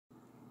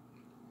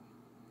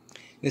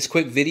In this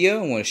quick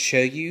video, I want to show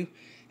you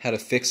how to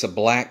fix a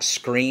black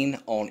screen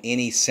on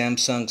any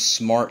Samsung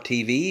smart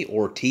TV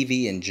or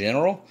TV in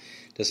general.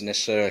 It doesn't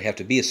necessarily have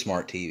to be a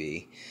smart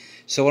TV.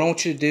 So what I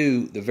want you to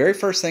do, the very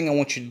first thing I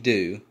want you to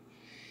do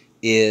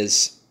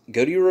is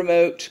go to your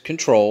remote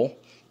control,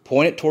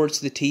 point it towards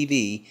the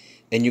TV,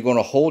 and you're going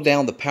to hold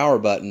down the power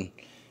button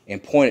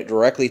and point it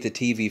directly at the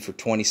TV for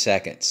 20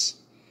 seconds.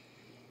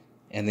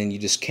 And then you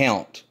just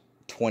count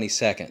 20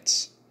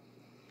 seconds.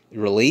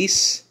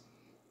 Release,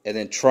 and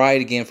then try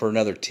it again for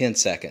another 10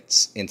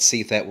 seconds and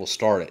see if that will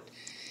start it.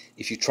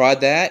 If you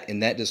tried that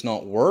and that does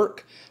not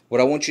work,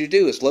 what I want you to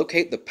do is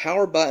locate the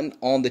power button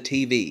on the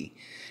TV.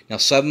 Now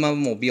some of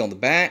them will be on the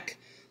back,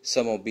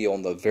 some will be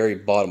on the very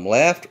bottom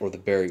left or the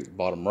very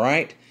bottom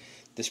right.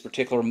 This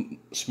particular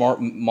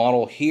smart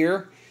model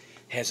here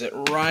has it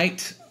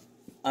right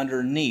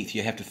underneath.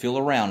 You have to feel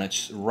around.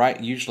 It's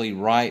usually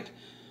right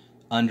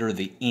under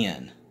the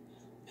N.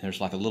 There's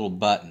like a little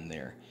button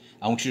there.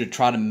 I want you to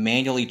try to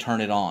manually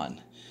turn it on.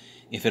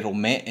 If it'll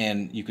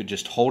and you could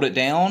just hold it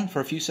down for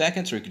a few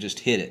seconds, or you could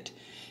just hit it.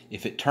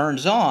 If it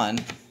turns on,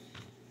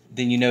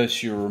 then you know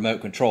it's your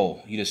remote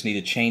control. You just need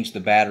to change the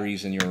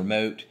batteries in your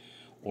remote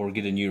or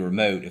get a new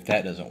remote if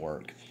that doesn't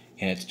work,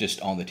 and it's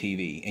just on the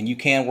TV. And you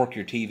can work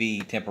your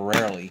TV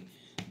temporarily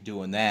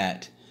doing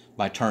that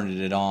by turning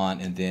it on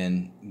and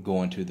then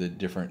going to the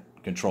different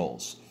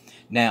controls.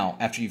 Now,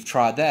 after you've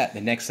tried that,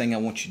 the next thing I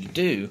want you to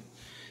do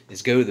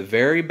is go to the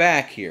very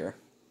back here,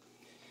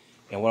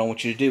 and what I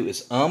want you to do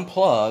is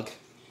unplug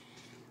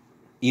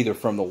either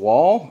from the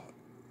wall,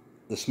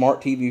 the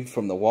smart TV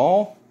from the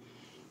wall,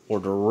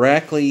 or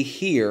directly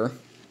here,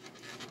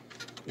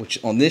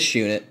 which on this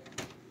unit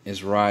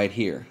is right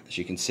here, as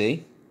you can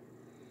see.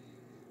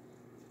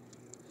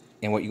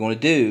 And what you want to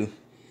do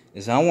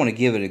is I want to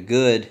give it a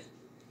good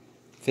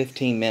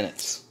 15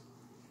 minutes.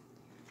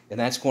 And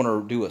that's going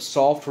to do a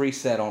soft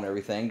reset on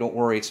everything. Don't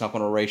worry, it's not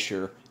going to erase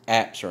your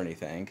apps or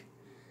anything.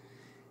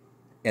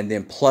 And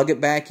then plug it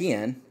back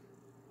in,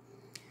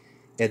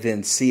 and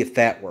then see if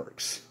that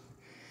works.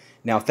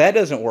 Now, if that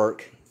doesn't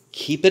work,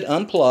 keep it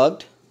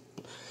unplugged.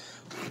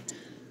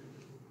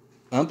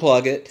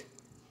 Unplug it.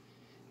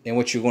 And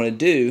what you're going to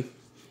do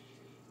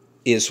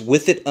is,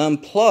 with it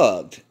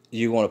unplugged,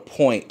 you want to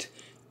point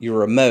your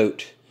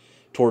remote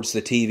towards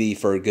the TV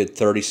for a good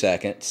 30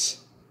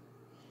 seconds.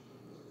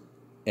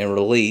 And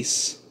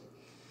release.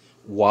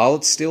 While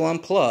it's still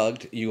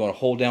unplugged, you're going to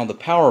hold down the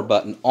power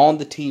button on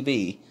the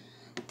TV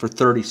for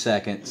 30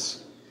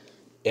 seconds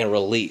and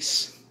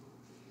release.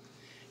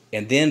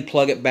 And then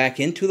plug it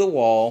back into the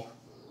wall,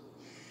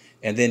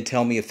 and then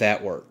tell me if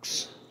that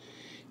works.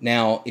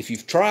 Now, if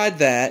you've tried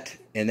that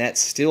and that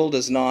still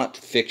does not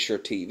fix your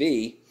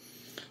TV,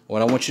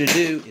 what I want you to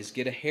do is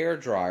get a hair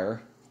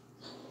dryer.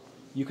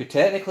 You could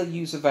technically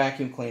use a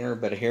vacuum cleaner,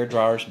 but a hair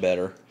dryer is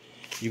better.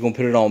 You're going to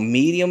put it on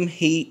medium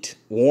heat,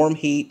 warm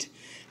heat,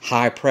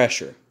 high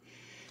pressure.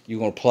 You're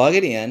going to plug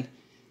it in,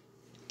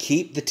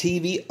 keep the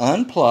TV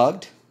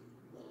unplugged,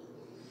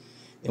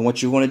 and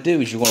what you're going to do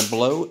is you're going to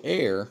blow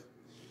air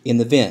in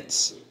the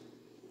vents.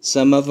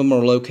 Some of them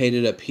are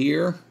located up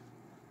here,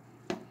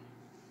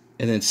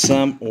 and then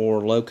some are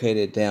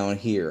located down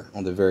here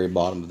on the very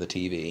bottom of the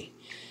TV.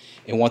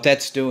 And what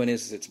that's doing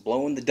is it's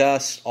blowing the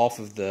dust off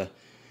of the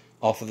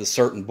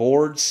certain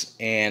boards,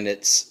 and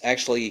it's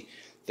actually,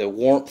 the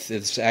warmth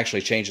is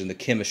actually changing the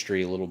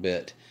chemistry a little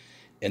bit,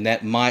 and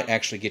that might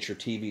actually get your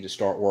TV to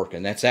start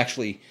working. That's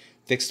actually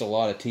fixed a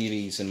lot of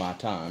TVs in my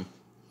time.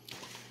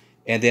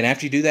 And then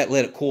after you do that,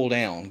 let it cool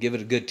down. Give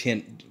it a good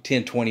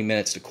 10-20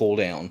 minutes to cool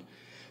down.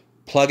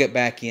 Plug it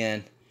back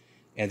in,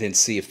 and then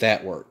see if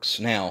that works.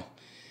 Now,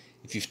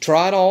 if you've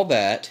tried all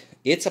that,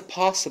 it's a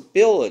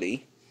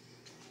possibility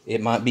it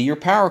might be your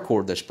power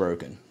cord that's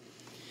broken.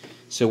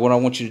 So what I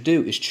want you to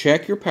do is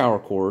check your power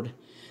cord,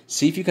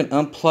 see if you can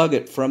unplug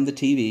it from the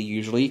TV.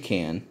 Usually you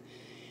can.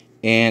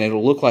 And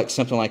it'll look like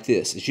something like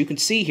this. As you can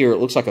see here, it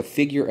looks like a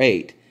figure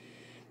 8.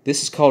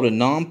 This is called a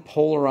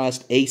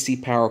non-polarized AC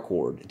power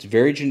cord. It's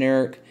very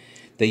generic.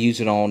 They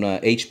use it on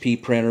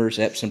HP printers,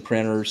 Epson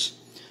printers,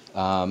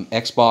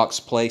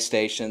 Xbox,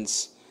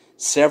 PlayStations,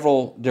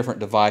 several different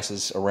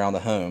devices around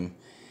the home.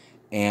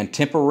 And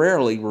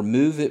temporarily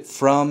remove it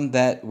from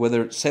that,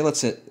 whether, say,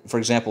 for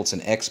example, it's an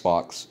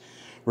Xbox.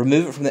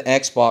 Remove it from the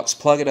Xbox,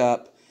 plug it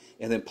up,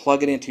 and then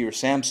plug it into your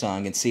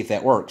Samsung and see if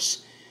that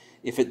works.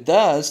 If it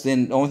does,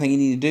 then the only thing you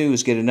need to do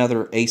is get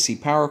another AC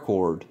power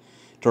cord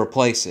to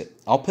replace it.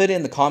 I'll put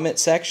in the comment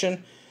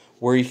section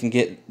where you can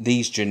get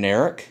these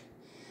generic.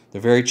 They're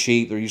very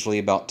cheap. They're usually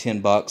about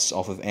 $10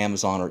 off of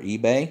Amazon or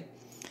eBay.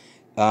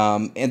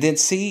 And then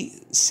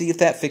see if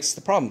that fixes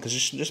the problem,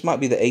 because this might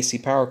be the AC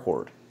power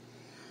cord.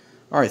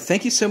 Alright,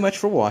 thank you so much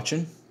for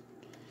watching.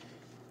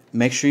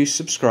 Make sure you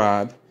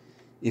subscribe.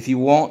 If you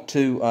want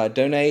to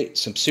donate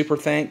some super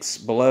thanks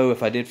below,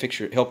 if I did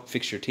help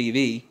fix your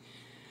TV,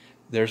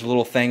 there's a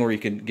little thing where you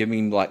can give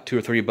me like $2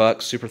 or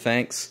 $3 super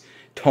thanks.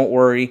 Don't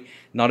worry,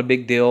 not a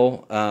big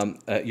deal.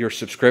 Your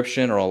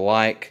subscription or a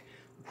like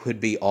would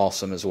be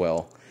awesome as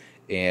well.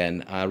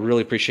 And I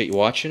really appreciate you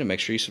watching, and make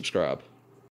sure you subscribe.